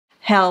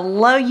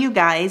Hello you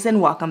guys,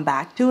 and welcome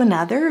back to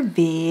another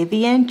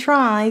Vivian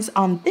Tries.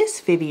 On this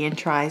Vivian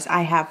Tries,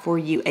 I have for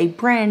you a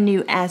brand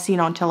new as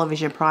seen on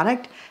television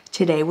product.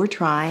 Today we're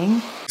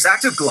trying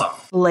Active Glow.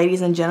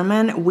 Ladies and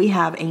gentlemen, we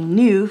have a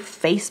new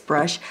face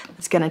brush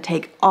that's going to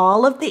take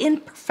all of the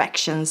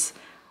imperfections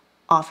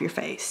off your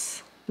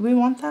face. Do we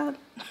want that?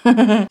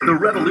 The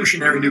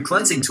revolutionary new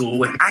cleansing tool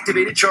with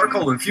activated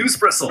charcoal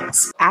infused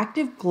bristles.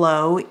 Active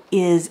Glow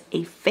is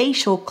a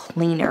facial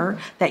cleaner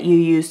that you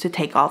use to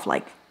take off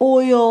like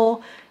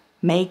oil,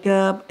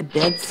 makeup,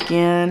 dead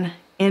skin,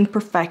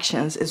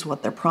 imperfections is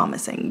what they're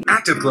promising.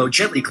 Active Glow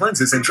gently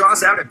cleanses and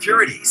draws out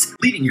impurities,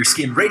 leaving your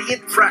skin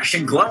radiant, fresh,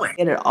 and glowing.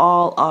 Get it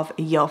all off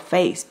your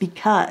face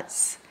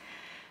because,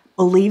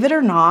 believe it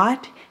or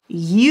not,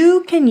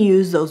 you can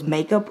use those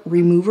makeup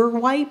remover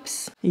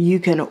wipes.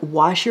 You can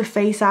wash your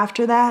face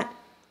after that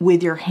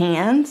with your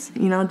hands,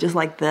 you know, just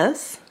like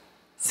this.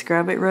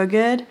 Scrub it real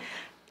good.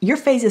 Your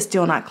face is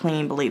still not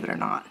clean, believe it or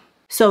not.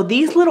 So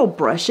these little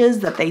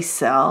brushes that they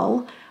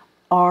sell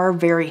are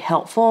very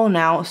helpful.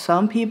 Now,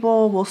 some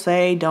people will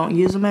say don't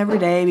use them every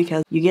day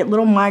because you get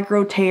little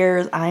micro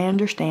tears. I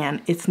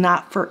understand it's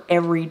not for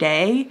every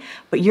day,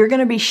 but you're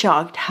gonna be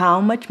shocked how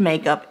much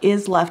makeup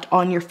is left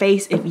on your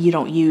face if you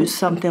don't use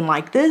something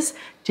like this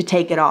to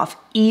take it off,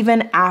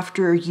 even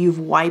after you've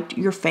wiped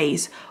your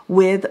face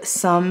with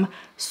some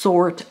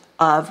sort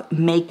of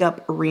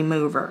makeup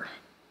remover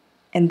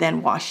and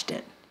then washed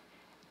it.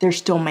 There's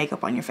still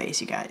makeup on your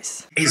face, you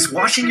guys. Is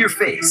washing your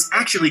face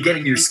actually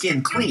getting your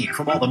skin clean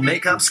from all the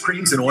makeups,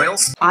 creams, and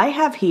oils? I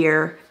have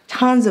here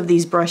tons of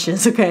these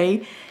brushes,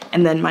 okay?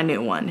 And then my new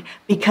one,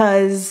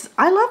 because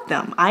I love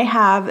them. I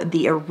have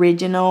the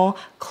original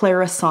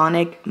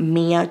Clarisonic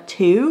Mia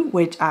 2,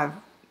 which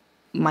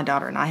my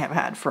daughter and I have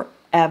had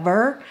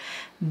forever.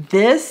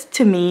 This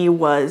to me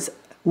was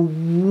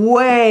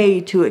way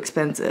too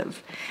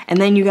expensive,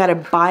 and then you got to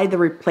buy the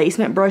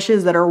replacement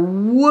brushes that are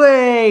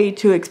way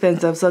too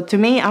expensive. So to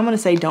me, I'm gonna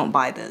say don't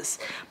buy this.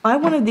 Buy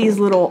one of these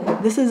little,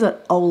 this is an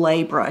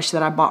Olay brush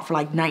that I bought for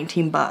like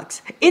 19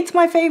 bucks. It's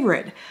my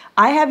favorite.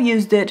 I have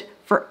used it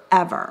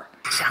forever.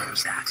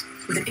 Challenge that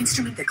with an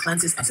instrument that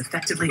cleanses as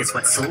effectively as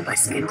what's sold by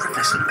skin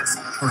professionals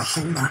for a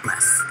whole lot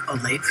less.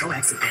 Olay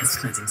ProX Advanced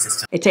Cleansing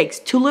System. It takes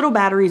 2 little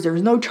batteries.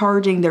 There's no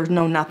charging. There's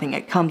no nothing.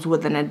 It comes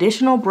with an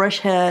additional brush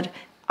head.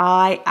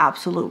 I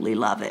absolutely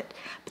love it.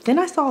 But then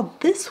I saw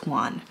this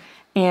one,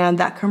 and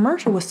that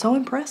commercial was so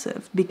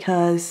impressive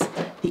because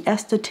the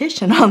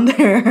esthetician on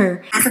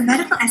there, as a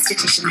medical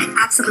esthetician,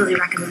 I absolutely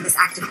recommend this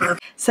Active Glow.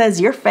 Says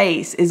your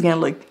face is gonna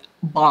look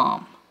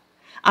bomb.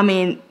 I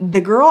mean, the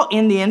girl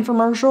in the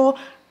infomercial,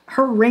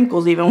 her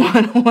wrinkles even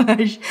went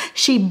away.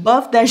 She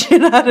buffed that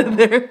shit out of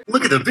there.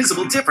 Look at the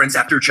visible difference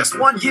after just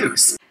one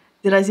use.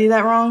 Did I see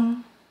that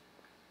wrong?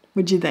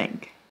 What'd you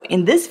think?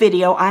 In this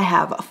video, I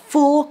have a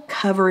full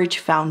coverage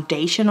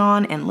foundation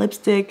on and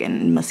lipstick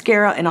and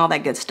mascara and all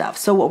that good stuff.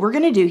 So what we're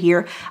gonna do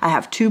here, I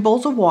have 2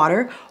 bowls of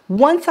water.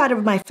 One side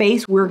of my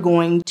face, we're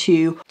going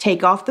to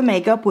take off the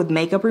makeup with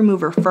makeup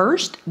remover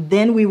first.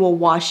 Then we will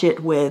wash it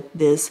with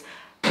this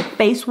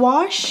face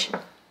wash.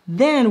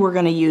 Then we're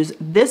gonna use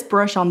this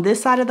brush on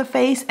this side of the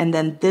face and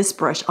then this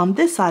brush on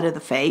this side of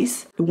the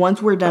face.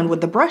 Once we're done with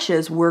the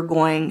brushes, we're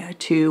going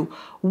to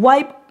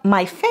wipe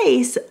my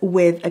face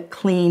with a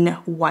clean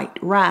white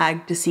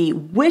rag to see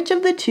which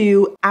of the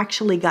two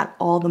actually got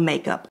all the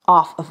makeup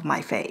off of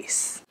my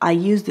face. I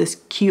use this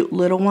cute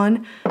little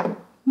one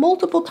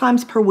multiple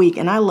times per week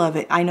and I love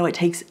it. I know it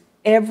takes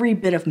every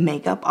bit of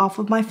makeup off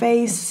of my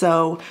face,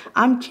 so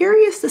I'm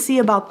curious to see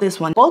about this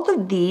one. Both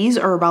of these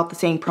are about the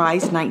same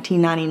price,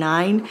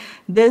 $19.99.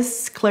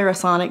 This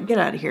Clarisonic, get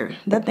out of here.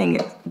 That thing,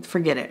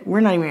 forget it.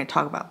 We're not even gonna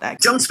talk about that.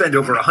 Don't spend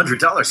over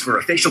 $100 for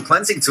a facial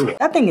cleansing tool.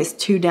 That thing is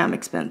too damn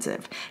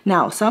expensive.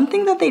 Now,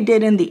 something that they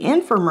did in the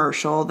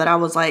infomercial that I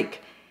was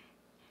like,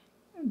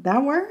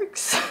 that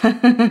works?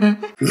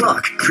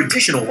 Look,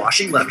 traditional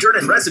washing left dirt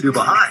and residue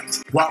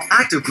behind, while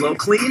Active Glow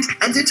cleaned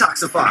and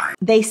detoxified.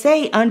 They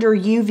say under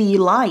UV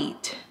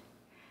light,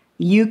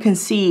 you can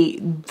see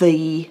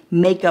the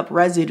makeup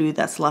residue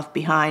that's left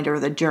behind or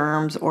the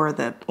germs or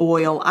the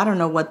oil. I don't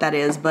know what that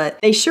is, but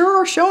they sure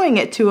are showing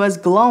it to us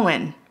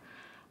glowing.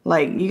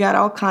 Like you got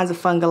all kinds of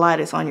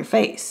fungulitis on your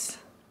face.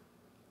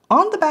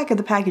 On the back of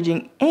the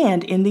packaging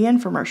and in the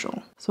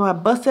infomercial. So I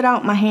busted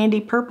out my handy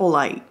purple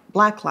light,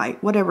 black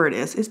light, whatever it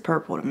is. It's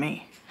purple to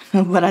me,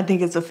 but I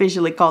think it's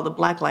officially called the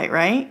black light,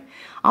 right?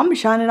 I'm gonna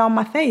shine it on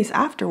my face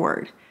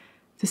afterward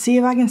to see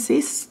if I can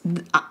see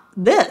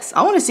this.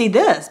 I wanna see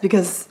this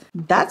because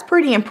that's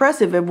pretty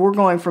impressive if we're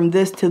going from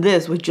this to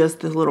this with just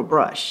this little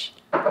brush,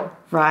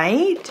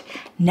 right?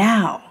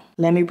 Now,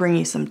 let me bring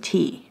you some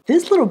tea.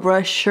 This little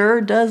brush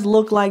sure does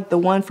look like the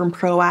one from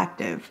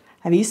Proactive.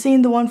 Have you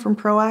seen the one from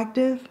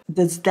Proactive?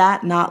 Does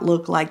that not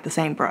look like the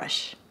same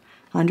brush?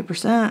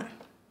 100%,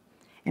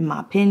 in my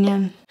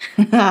opinion.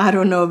 I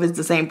don't know if it's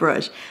the same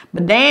brush,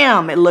 but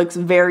damn, it looks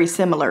very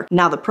similar.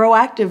 Now the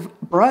Proactive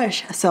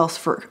brush sells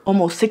for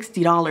almost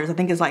 $60. I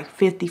think it's like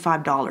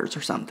 $55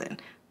 or something.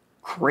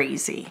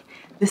 crazy.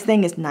 This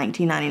thing is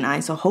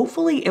 $19.99, so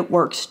hopefully it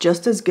works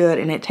just as good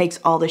and it takes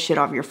all the shit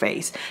off your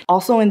face.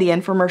 Also in the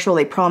infomercial,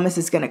 they promise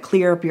it's gonna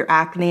clear up your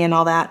acne and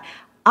all that.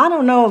 I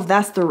don't know if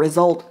that's the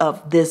result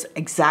of this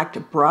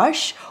exact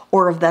brush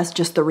or if that's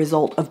just the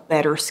result of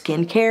better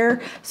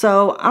skincare.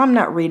 So I'm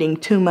not reading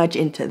too much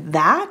into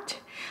that,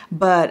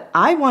 but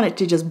I want it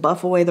to just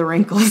buff away the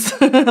wrinkles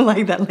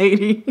like that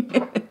lady.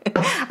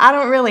 I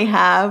don't really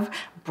have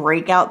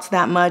breakouts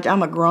that much.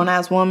 I'm a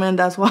grown-ass woman.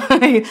 That's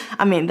why,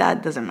 I mean,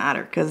 that doesn't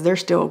matter because they're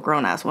still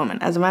grown-ass women.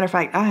 As a matter of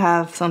fact, I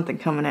have something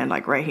coming in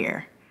like right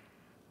here.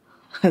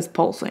 It's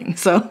pulsing,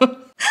 so.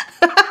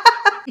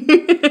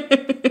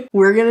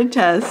 We're gonna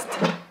test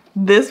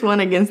this one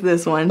against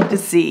this one to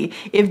see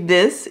if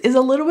this is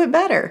a little bit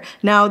better.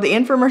 Now, the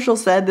infomercial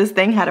said this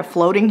thing had a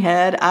floating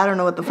head. I don't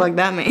know what the fuck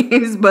that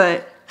means,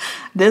 but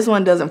this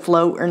one doesn't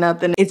float or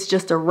nothing. It's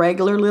just a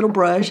regular little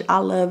brush. I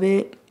love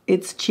it.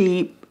 It's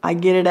cheap. I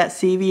get it at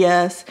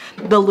CVS.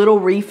 The little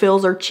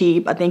refills are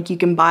cheap. I think you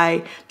can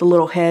buy the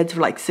little heads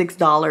for like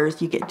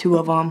 $6. You get 2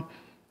 of them.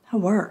 That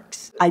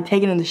works. I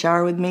take it in the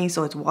shower with me,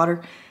 so it's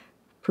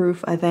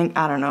waterproof, I think.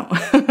 I don't know.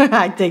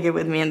 I take it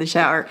with me in the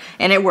shower,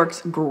 and it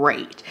works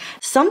great.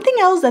 Something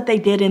else that they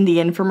did in the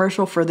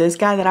infomercial for this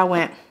guy that I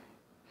went,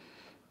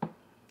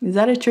 is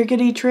that a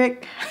trickety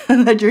trick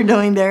that you're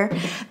doing there?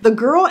 The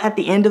girl at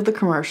the end of the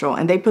commercial,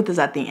 and they put this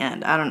at the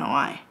end, I don't know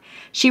why,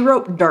 she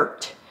wrote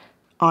dirt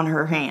on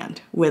her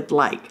hand with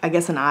like, I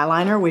guess an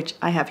eyeliner, which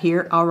I have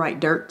here. I'll write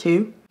dirt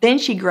too. Then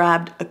she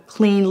grabbed a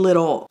clean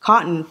little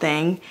cotton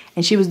thing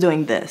and she was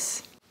doing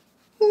this.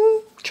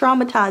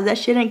 Traumatized, that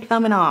shit ain't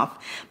coming off.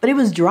 But it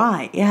was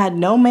dry. It had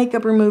no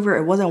makeup remover.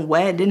 It wasn't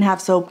wet, it didn't have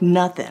soap,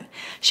 nothing.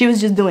 She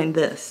was just doing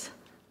this.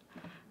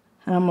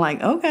 And I'm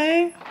like,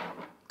 okay,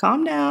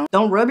 calm down.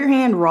 Don't rub your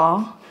hand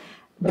raw.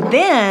 But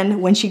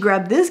then when she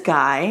grabbed this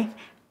guy,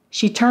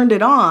 she turned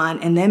it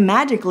on and then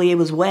magically it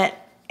was wet.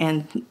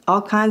 And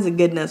all kinds of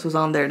goodness was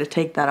on there to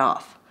take that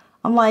off.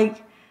 I'm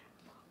like,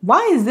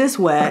 why is this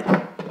wet?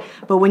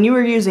 But when you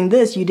were using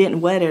this, you didn't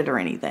wet it or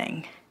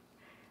anything.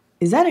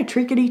 Is that a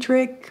trickety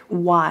trick?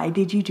 Why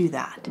did you do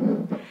that?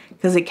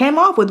 Because it came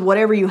off with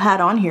whatever you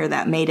had on here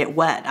that made it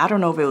wet. I don't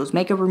know if it was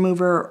makeup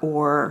remover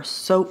or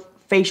soap,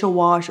 facial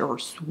wash or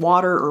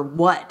water or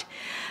what.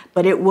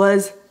 But it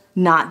was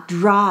not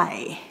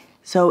dry.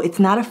 So it's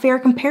not a fair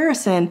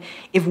comparison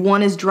if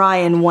one is dry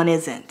and one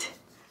isn't.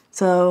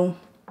 So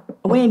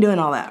we ain't doing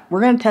all that.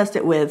 We're gonna test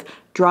it with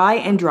dry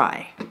and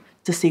dry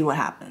to see what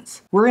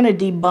happens. We're gonna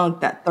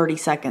debunk that 30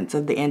 seconds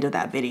of the end of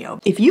that video.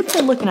 If you've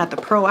been looking at the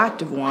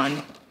ProActive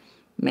one,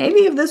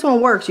 maybe if this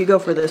one works, you go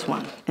for this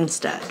one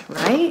instead,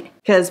 right?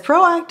 Because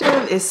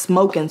ProActive is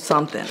smoking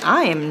something.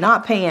 I am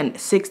not paying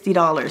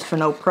 $60 for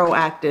no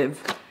ProActive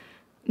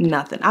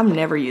nothing. I've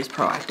never used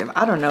ProActive.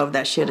 I don't know if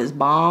that shit is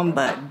bomb,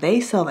 but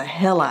they sell the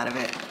hell out of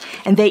it.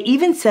 And they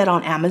even said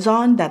on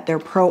Amazon that their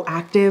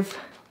ProActive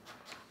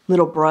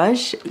little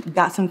brush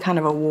got some kind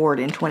of award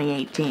in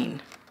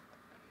 2018.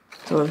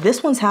 So if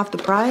this one's half the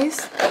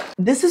price,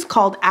 this is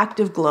called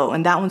Active Glow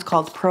and that one's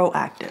called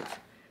ProActive.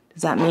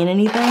 Does that mean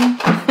anything?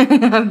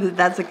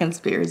 That's a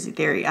conspiracy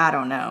theory. I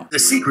don't know. The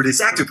secret is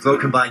Active Glow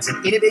combines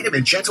an innovative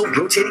and gentle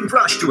rotating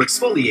brush to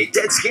exfoliate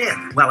dead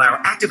skin, while our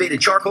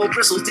activated charcoal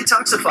bristles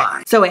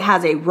detoxify. So it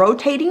has a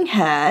rotating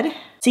head.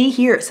 See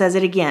here, it says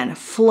it again,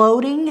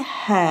 floating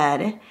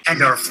head.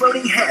 And our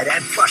floating head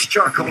and plush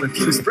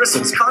charcoal-infused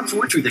bristles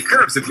contour through the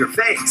curves of your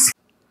face.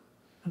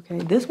 Okay,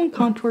 this one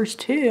contours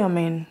too. I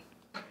mean,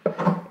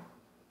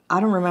 I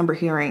don't remember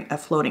hearing a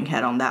floating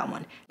head on that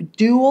one.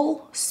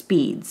 Dual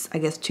speeds, I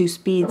guess 2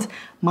 speeds.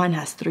 Mine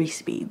has 3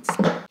 speeds.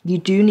 You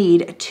do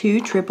need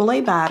 2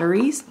 AAA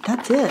batteries.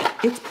 That's it.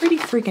 It's pretty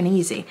freaking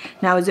easy.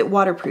 Now, is it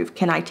waterproof?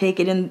 Can I take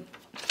it in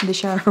the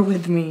shower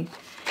with me?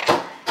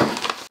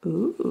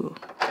 Ooh.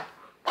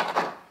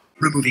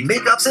 Removing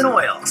makeups and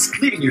oils,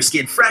 leaving your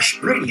skin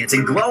fresh, radiant,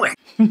 and glowing.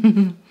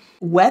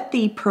 Wet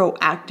the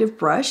ProActive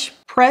brush.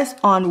 Press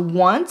on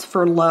once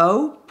for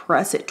low.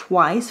 Press it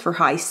twice for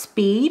high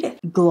speed.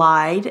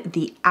 Glide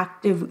the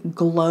Active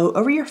Glow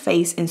over your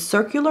face in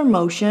circular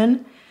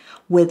motion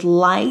with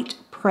light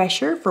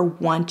pressure for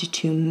 1 to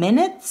 2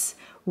 minutes.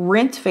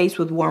 Rinse face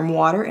with warm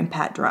water and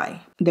pat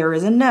dry. There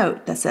is a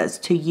note that says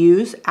to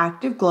use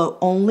Active Glow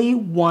only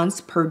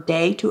once per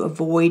day to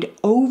avoid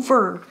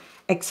over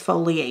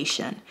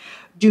exfoliation.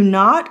 Do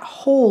not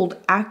hold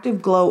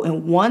Active Glow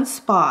in one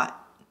spot.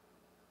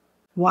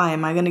 Why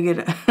am I gonna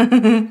get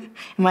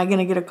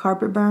a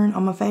carpet burn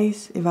on my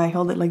face if I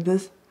hold it like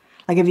this?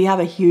 Like if you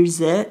have a huge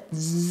zit,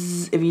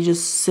 if you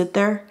just sit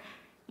there,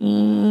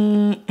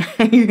 you're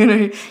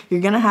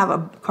gonna have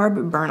a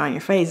carpet burn on your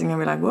face and you're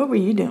gonna be like, what were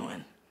you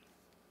doing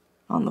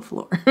on the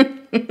floor?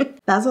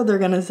 That's what they're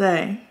gonna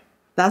say.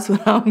 That's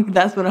what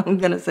I'm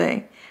gonna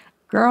say.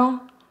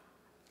 Girl,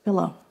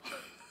 pillow.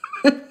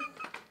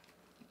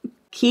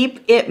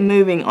 Keep it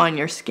moving on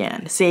your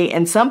skin. See,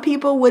 and some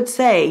people would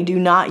say do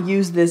not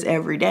use this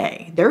every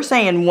day. They're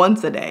saying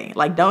once a day.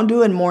 Like don't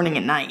do it morning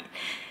and night.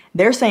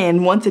 They're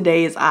saying once a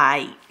day is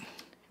aight.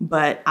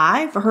 but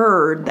I've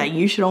heard that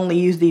you should only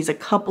use these a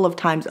couple of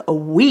times a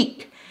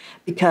week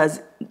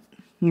because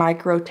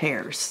micro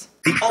tears.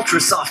 The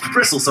ultra-soft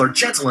bristles are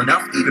gentle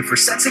enough even for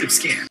sensitive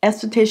skin.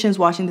 Estheticians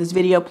watching this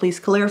video, please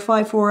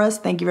clarify for us.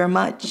 Thank you very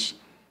much.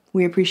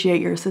 We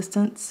appreciate your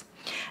assistance.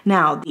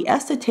 Now, the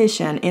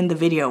esthetician in the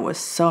video was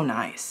so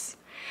nice.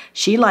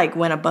 She like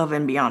went above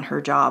and beyond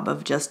her job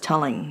of just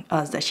telling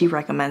us that she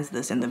recommends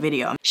this in the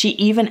video. She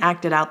even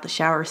acted out the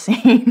shower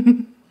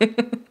scene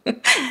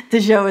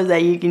to show us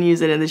that you can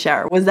use it in the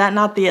shower. Was that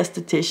not the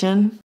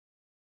esthetician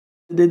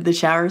who did the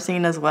shower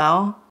scene as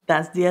well?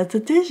 That's the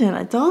esthetician,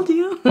 I told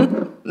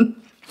you.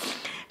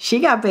 She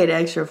got paid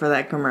extra for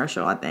that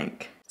commercial, I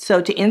think.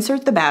 So to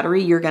insert the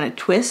battery, you're gonna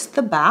twist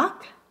the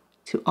back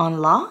to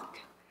unlock.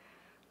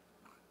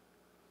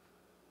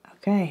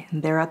 Okay,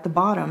 and there at the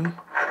bottom,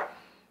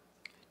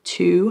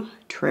 2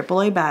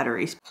 AAA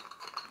batteries.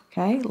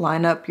 Okay,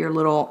 line up your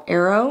little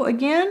arrow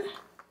again.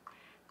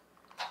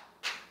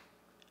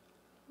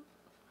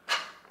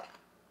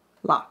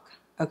 Lock,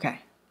 okay.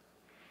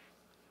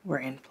 We're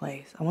in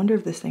place. I wonder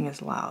if this thing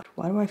is loud.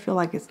 Why do I feel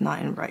like it's not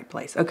in the right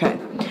place? Okay,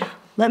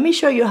 let me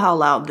show you how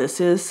loud this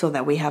is so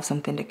that we have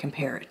something to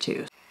compare it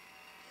to.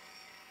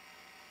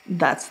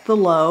 That's the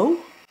low,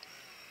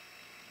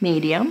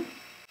 medium,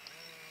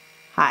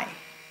 high.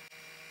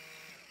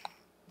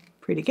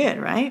 Pretty good,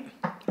 right?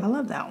 I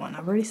love that one.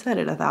 I've already said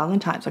it 1,000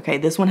 times. Okay,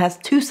 this one has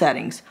 2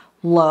 settings,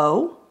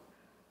 low,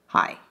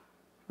 high,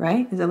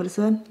 right? Is that what it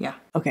said? Yeah.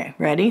 Okay,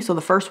 ready? So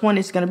the first one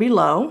is gonna be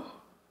low.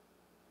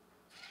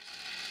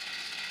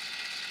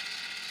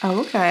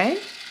 Oh, okay.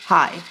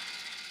 High.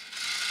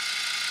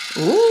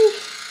 Ooh.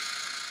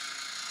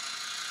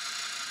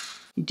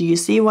 Do you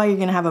see why you're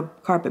gonna have a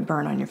carpet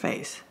burn on your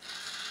face?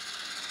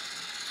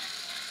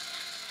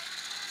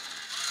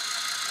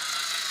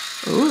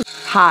 Ooh.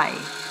 High.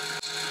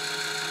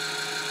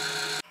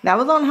 That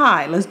was on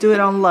high. Let's do it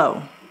on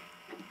low.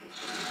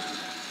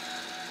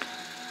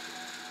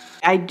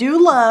 I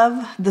do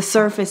love the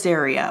surface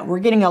area. We're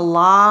getting a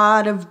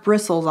lot of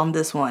bristles on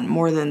this one,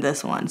 more than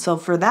this one. So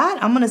for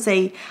that, I'm gonna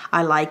say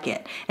I like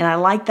it. And I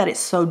like that it's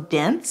so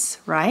dense,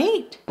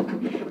 right?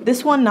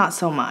 This one, not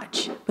so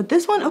much. But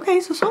this one,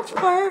 okay, so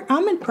far,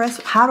 I'm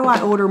impressed. How do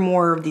I order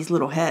more of these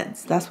little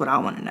heads? That's what I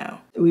wanna know.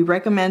 We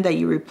recommend that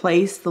you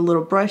replace the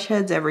little brush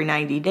heads every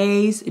 90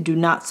 days. Do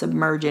not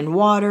submerge in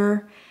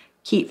water.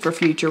 Keep for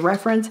future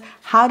reference.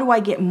 How do I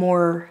get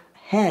more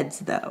heads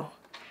though?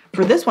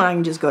 For this one, I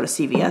can just go to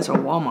CVS or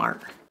Walmart.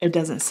 It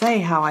doesn't say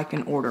how I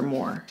can order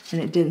more, and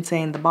it didn't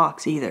say in the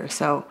box either,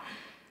 so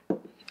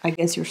I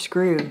guess you're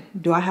screwed.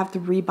 Do I have to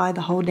rebuy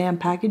the whole damn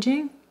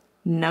packaging?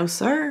 No,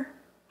 sir.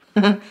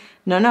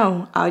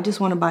 No, I just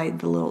want to buy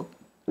the little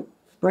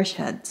brush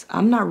heads.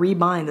 I'm not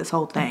rebuying this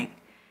whole thing.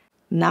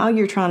 Now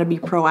you're trying to be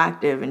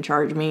proactive and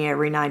charge me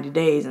every 90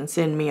 days and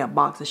send me a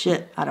box of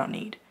shit I don't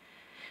need.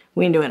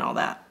 We ain't doing all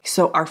that.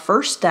 So our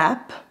first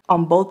step,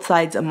 on both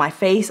sides of my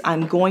face,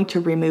 I'm going to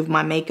remove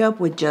my makeup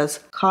with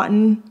just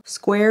cotton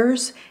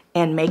squares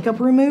and makeup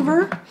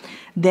remover.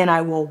 Then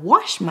I will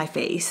wash my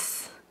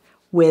face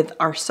with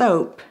our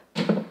soap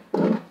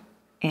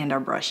and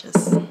our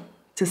brushes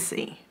to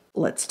see.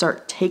 Let's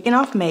start taking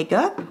off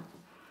makeup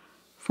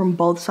from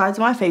both sides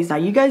of my face. Now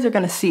you guys are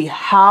gonna see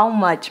how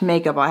much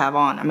makeup I have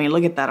on. I mean,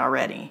 look at that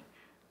already.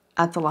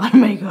 That's a lot of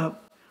makeup.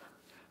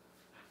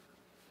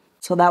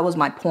 So that was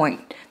my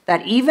point,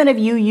 that even if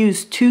you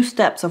use 2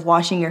 steps of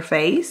washing your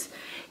face,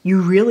 you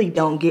really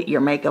don't get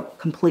your makeup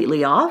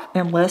completely off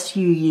unless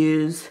you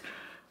use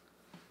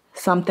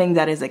something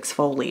that is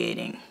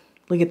exfoliating.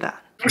 Look at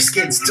that. Your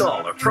skin's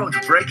dull or prone to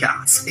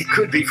breakouts. It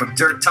could be from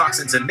dirt,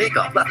 toxins, and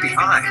makeup left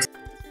behind.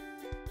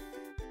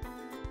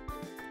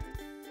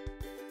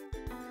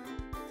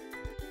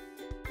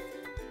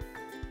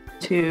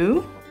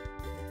 Two.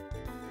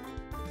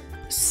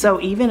 So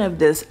even if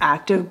this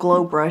active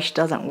glow brush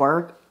doesn't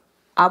work,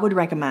 I would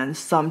recommend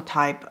some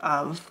type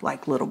of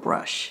like little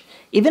brush.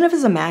 Even if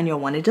it's a manual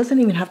one, it doesn't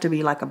even have to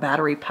be like a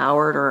battery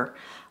powered or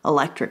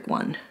electric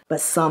one,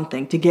 but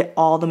something to get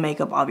all the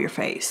makeup off your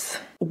face.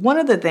 One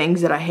of the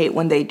things that I hate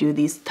when they do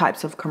these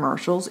types of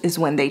commercials is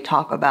when they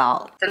talk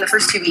about, in the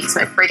first 2 weeks,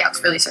 my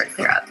breakouts really started to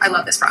clear up. I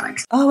love this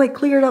product. oh, it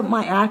cleared up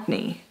my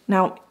acne.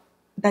 Now,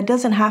 that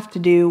doesn't have to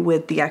do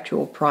with the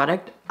actual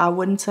product, I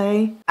wouldn't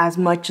say, as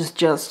much as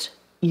just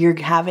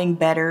you're having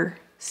better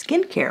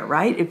skincare,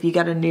 right? If you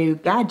got a new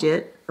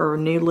gadget or a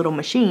new little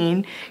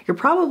machine, you're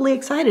probably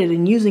excited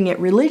and using it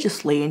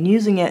religiously and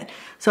using it.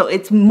 So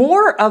it's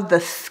more of the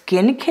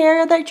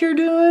skincare that you're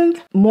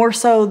doing, more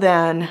so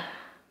than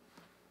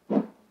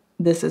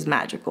this is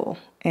magical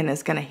and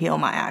it's gonna heal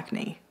my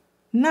acne.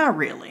 Not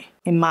really,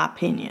 in my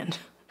opinion.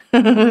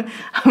 I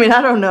mean,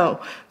 I don't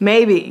know.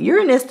 Maybe. You're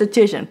an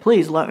esthetician.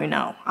 Please let me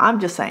know. I'm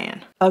just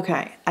saying.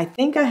 Okay, I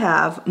think I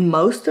have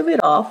most of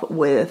it off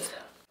with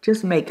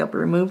just makeup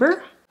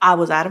remover. I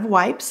was out of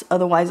wipes.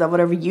 Otherwise, I would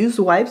have used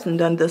wipes and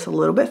done this a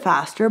little bit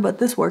faster, but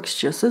this works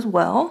just as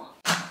well.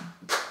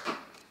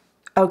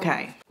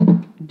 Okay,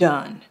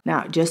 done.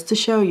 Now, just to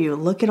show you,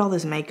 look at all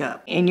this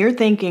makeup. And you're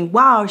thinking,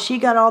 wow, she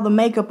got all the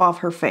makeup off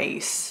her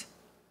face.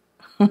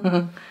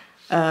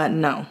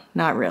 No,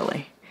 not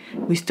really.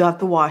 We still have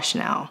to wash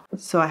now.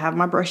 So I have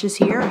my brushes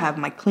here, I have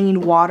my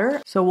clean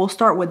water. So we'll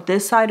start with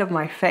this side of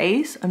my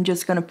face. I'm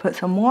just gonna put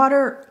some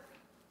water,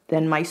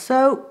 then my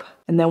soap,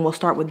 and then we'll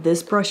start with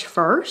this brush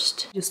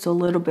first. Just a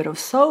little bit of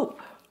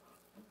soap.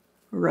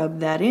 Rub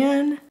that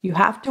in. You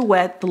have to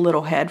wet the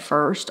little head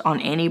first on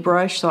any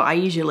brush, so I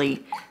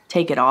usually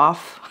take it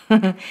off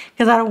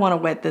because I don't want to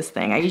wet this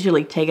thing. I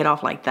usually take it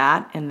off like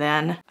that, and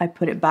then I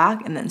put it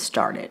back and then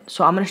start it.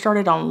 So I'm gonna start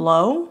it on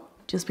low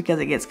just because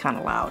it gets kind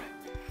of loud.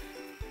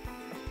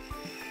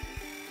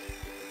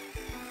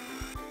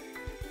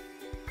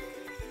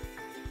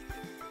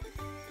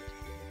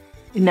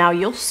 Now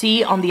you'll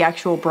see on the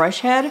actual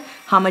brush head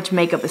how much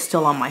makeup is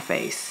still on my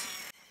face.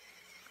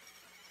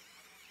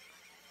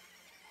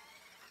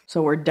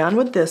 So we're done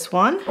with this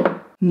one.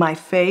 My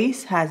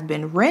face has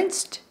been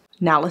rinsed.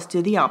 Now let's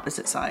do the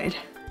opposite side.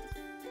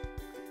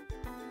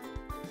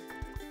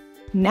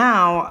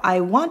 Now I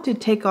want to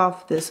take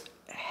off this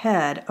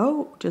head.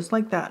 Oh, just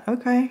like that.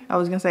 Okay. I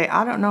was gonna say,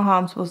 I don't know how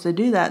I'm supposed to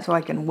do that so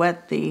I can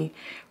wet the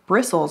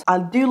bristles. I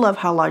do love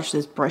how large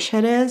this brush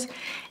head is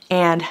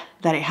and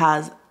that it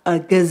has a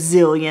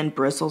gazillion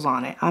bristles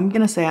on it. I'm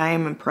gonna say I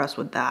am impressed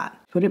with that.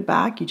 Put it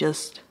back, you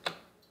just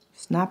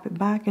snap it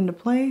back into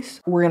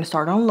place. We're gonna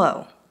start on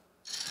low.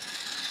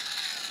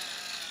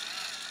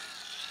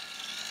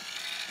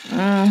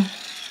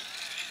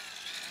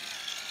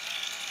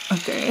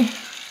 Okay.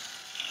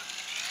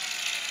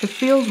 It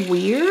feels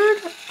weird.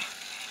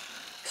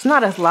 It's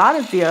not as loud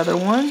as the other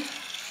one.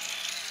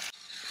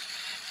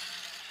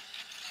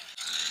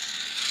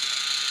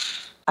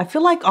 I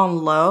feel like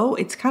on low,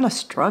 it's kind of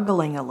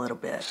struggling a little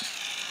bit.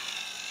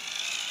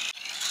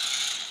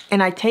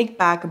 And I take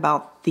back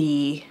about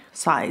the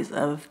size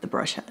of the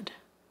brush head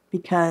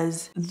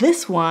because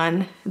this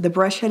one, the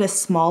brush head is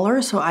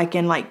smaller so I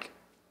can like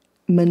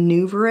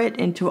maneuver it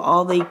into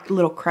all the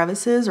little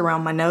crevices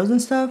around my nose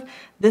and stuff.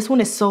 This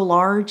one is so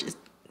large,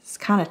 it's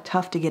kind of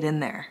tough to get in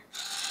there.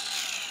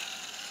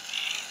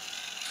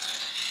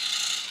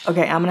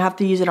 Okay, I'm gonna have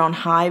to use it on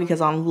high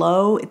because on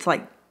low, it's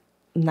like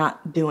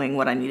not doing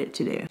what I need it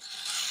to do.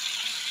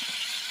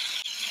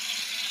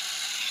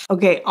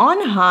 Okay,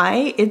 on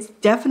high, it's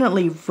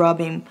definitely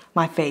rubbing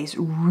my face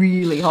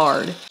really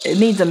hard. It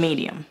needs a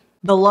medium.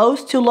 The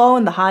low's too low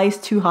and the high's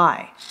too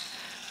high.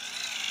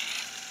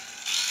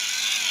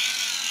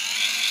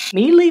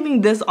 Me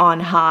leaving this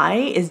on high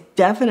is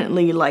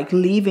definitely like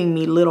leaving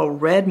me little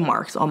red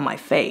marks on my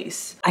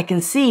face. I can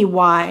see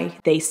why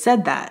they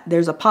said that.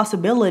 There's a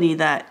possibility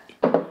that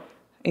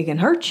it can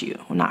hurt you.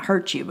 Well, not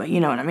hurt you, but you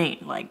know what I mean.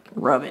 Like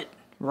rub it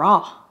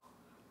raw.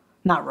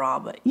 Not raw,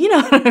 but you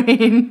know what I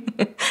mean.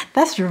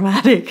 That's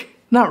dramatic.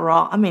 Not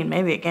raw. I mean,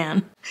 maybe it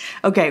can.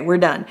 Okay, we're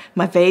done.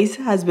 My face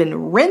has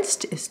been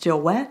rinsed. It's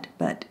still wet,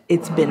 but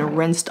it's been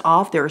rinsed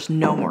off. There's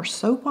no more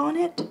soap on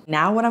it.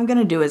 Now what I'm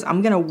gonna do is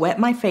I'm gonna wet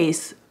my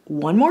face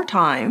one more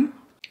time.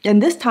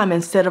 And this time,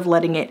 instead of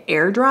letting it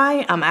air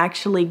dry, I'm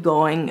actually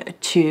going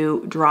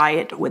to dry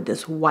it with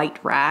this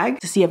white rag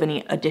to see if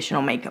any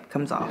additional makeup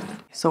comes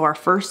off. So our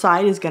first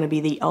side is gonna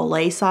be the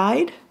Olay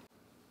side.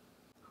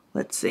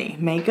 Let's see,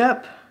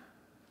 makeup.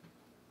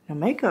 No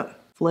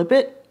makeup. Flip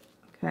it,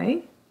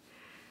 okay.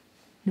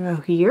 Now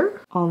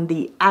here, on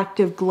the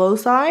Active Glow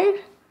side,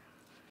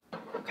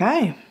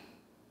 okay.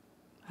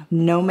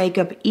 No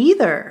makeup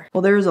either.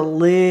 Well, there's a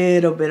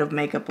little bit of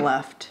makeup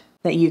left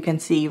that you can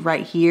see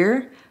right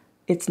here.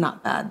 It's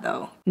not bad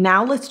though.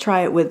 Now let's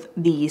try it with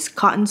these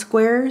cotton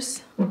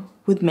squares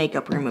with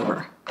makeup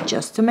remover,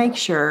 just to make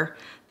sure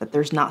that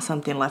there's not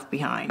something left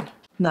behind.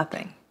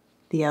 Nothing.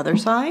 The other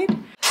side.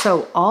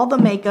 So all the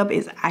makeup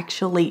is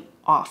actually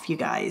off, you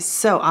guys.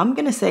 So I'm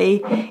gonna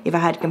say if I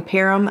had to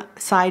compare them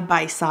side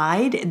by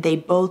side, they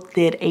both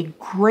did a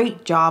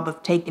great job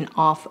of taking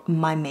off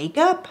my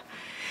makeup.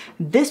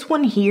 This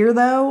one here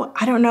though,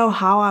 I don't know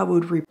how I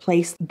would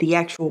replace the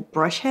actual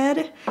brush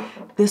head.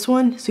 This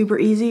one, super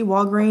easy,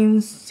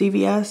 Walgreens,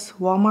 CVS,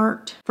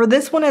 Walmart. For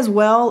this one as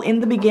well, in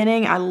the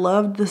beginning, I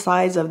loved the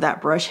size of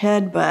that brush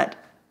head, but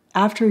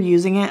after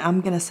using it, I'm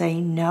gonna say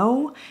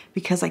no,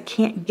 because I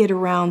can't get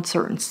around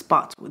certain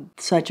spots with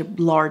such a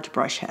large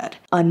brush head.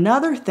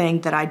 Another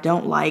thing that I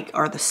don't like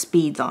are the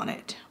speeds on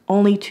it.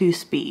 Only 2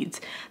 speeds.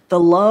 The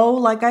low,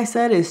 like I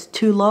said, is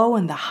too low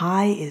and the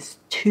high is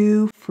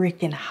too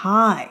freaking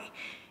high.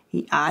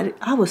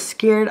 I was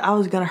scared I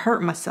was gonna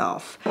hurt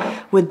myself.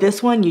 With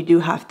this one, you do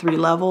have 3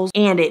 levels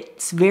and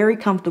it's very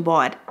comfortable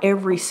at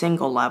every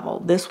single level.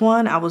 This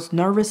one, I was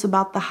nervous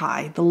about the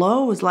high. The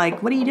low was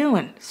like, what are you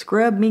doing?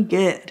 Scrub me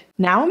good.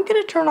 Now I'm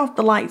gonna turn off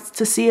the lights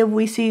to see if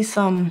we see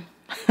some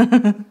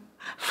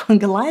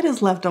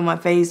fungulitis left on my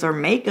face or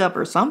makeup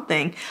or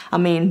something. I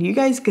mean, you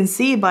guys can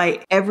see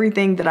by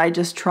everything that I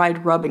just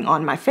tried rubbing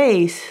on my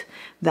face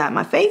that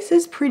my face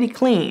is pretty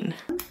clean.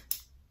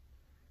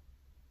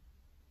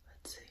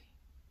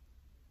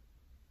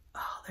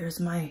 There's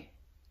my,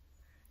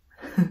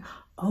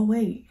 oh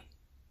wait,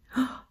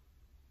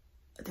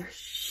 there's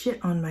shit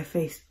on my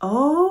face.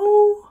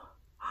 Oh,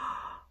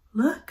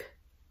 look.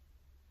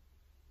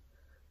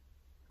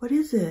 What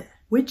is it?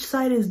 Which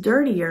side is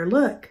dirtier?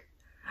 Look.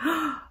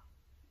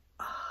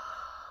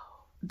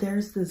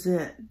 There's the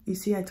zit. You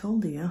see, I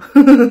told you.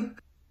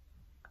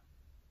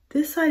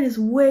 This side is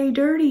way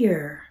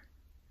dirtier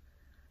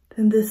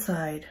than this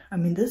side. I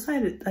mean, this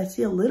side, I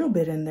see a little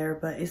bit in there,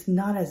 but it's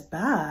not as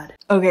bad.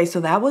 Okay, so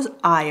that was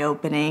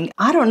eye-opening.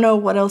 I don't know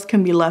what else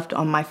can be left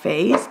on my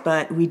face,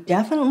 but we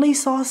definitely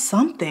saw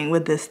something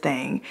with this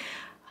thing.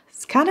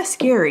 It's kind of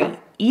scary.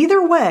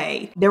 Either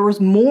way, there was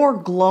more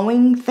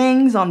glowing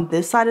things on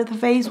this side of the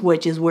face,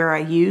 which is where I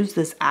used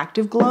this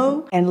active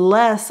glow, and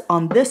less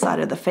on this side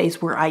of the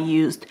face where I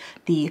used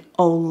the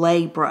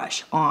Olay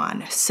brush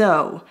on.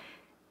 So,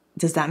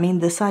 does that mean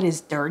this side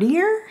is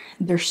dirtier?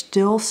 There's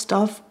still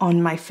stuff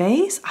on my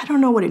face? I don't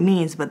know what it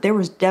means, but there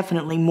was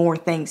definitely more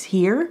things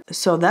here.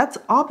 So that's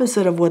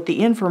opposite of what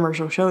the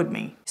infomercial showed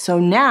me. So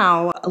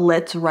now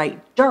let's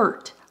write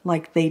dirt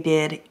like they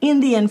did in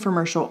the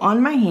infomercial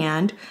on my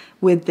hand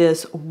with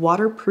this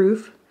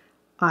waterproof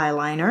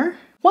eyeliner.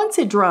 Once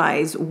it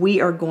dries, we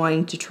are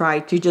going to try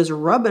to just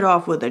rub it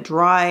off with a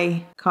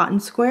dry cotton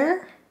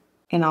square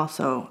and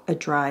also a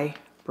dry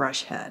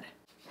brush head.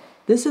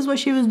 This is what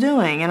she was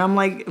doing, and I'm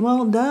like,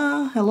 well,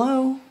 duh,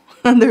 hello.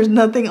 There's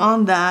nothing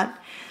on that,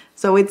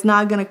 so it's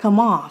not gonna come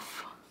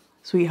off,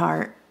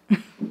 sweetheart.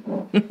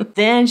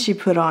 Then she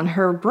put on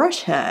her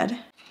brush head,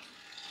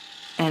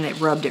 and it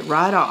rubbed it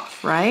right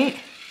off, right?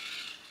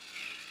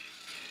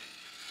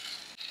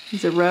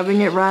 Is it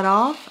rubbing it right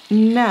off?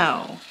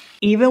 No.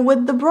 Even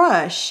with the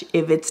brush,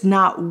 if it's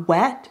not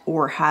wet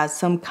or has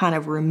some kind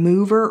of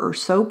remover or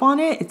soap on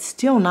it, it's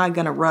still not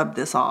gonna rub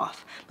this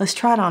off. Let's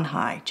try it on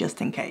high, just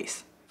in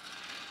case.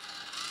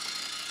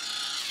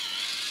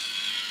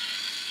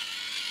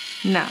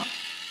 No.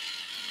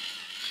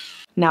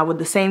 Now with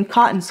the same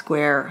cotton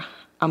square,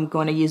 I'm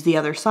going to use the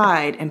other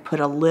side and put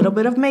a little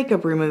bit of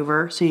makeup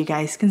remover so you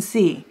guys can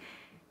see.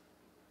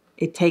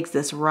 It takes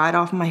this right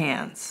off my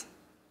hands.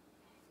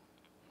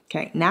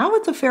 Okay, now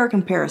it's a fair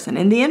comparison.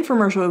 In the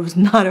infomercial, it was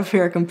not a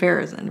fair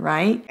comparison,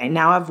 right? And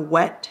now I've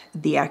wet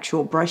the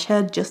actual brush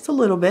head just a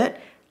little bit.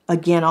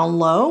 Again on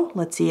low.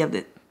 Let's see if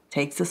it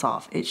takes this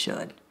off. It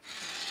should.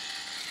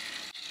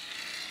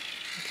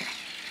 Okay,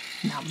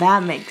 now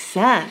that makes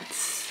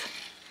sense.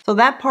 So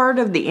that part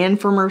of the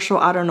infomercial,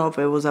 I don't know if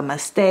it was a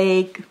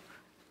mistake,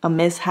 a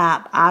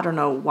mishap. I don't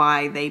know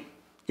why they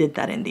did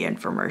that in the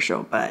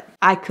infomercial, but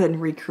I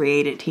couldn't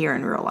recreate it here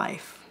in real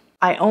life.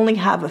 I only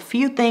have a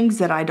few things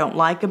that I don't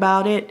like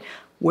about it.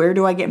 Where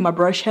do I get my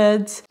brush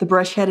heads? The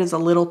brush head is a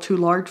little too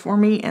large for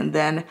me, and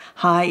then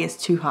high is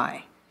too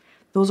high.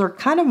 Those are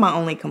kind of my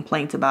only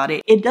complaints about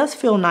it. It does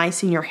feel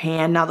nice in your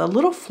hand. Now the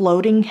little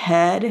floating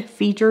head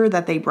feature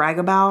that they brag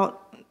about,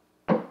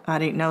 I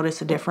didn't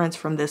notice a difference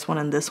from this one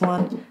and this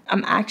one.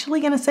 I'm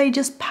actually gonna say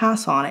just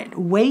pass on it.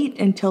 Wait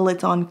until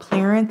it's on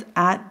clearance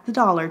at the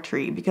Dollar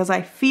Tree because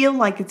I feel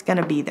like it's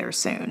gonna be there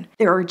soon.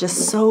 There are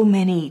just so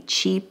many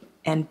cheap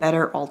and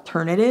better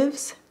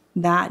alternatives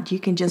that you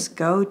can just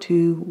go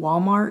to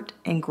Walmart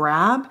and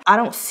grab. I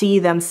don't see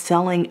them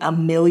selling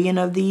 1 million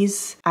of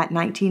these at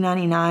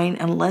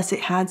 $19.99 unless it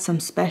had some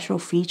special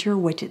feature,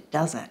 which it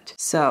doesn't.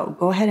 So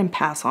go ahead and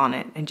pass on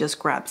it and just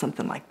grab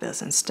something like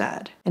this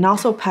instead. And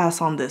also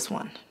pass on this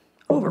one,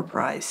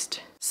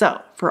 overpriced.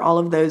 So for all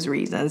of those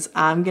reasons,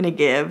 I'm gonna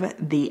give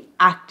the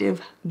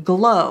Active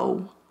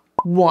Glow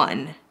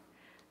 1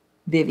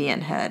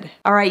 Vivian head.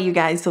 All right, you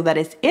guys, so that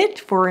is it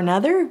for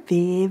another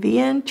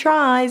Vivian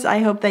Tries. I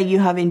hope that you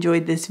have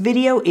enjoyed this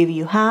video. If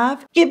you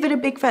have, give it a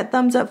big fat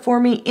thumbs up for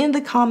me in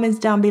the comments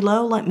down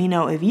below. Let me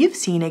know if you've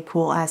seen a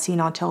cool as seen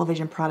on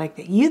television product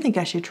that you think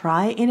I should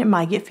try and it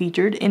might get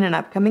featured in an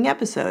upcoming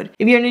episode.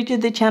 If you're new to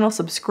the channel,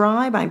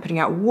 subscribe. I'm putting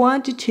out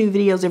 1 to 2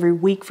 videos every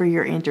week for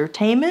your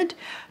entertainment.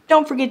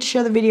 Don't forget to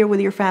share the video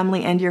with your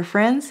family and your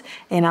friends,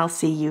 and I'll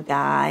see you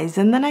guys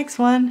in the next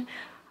one.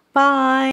 Bye.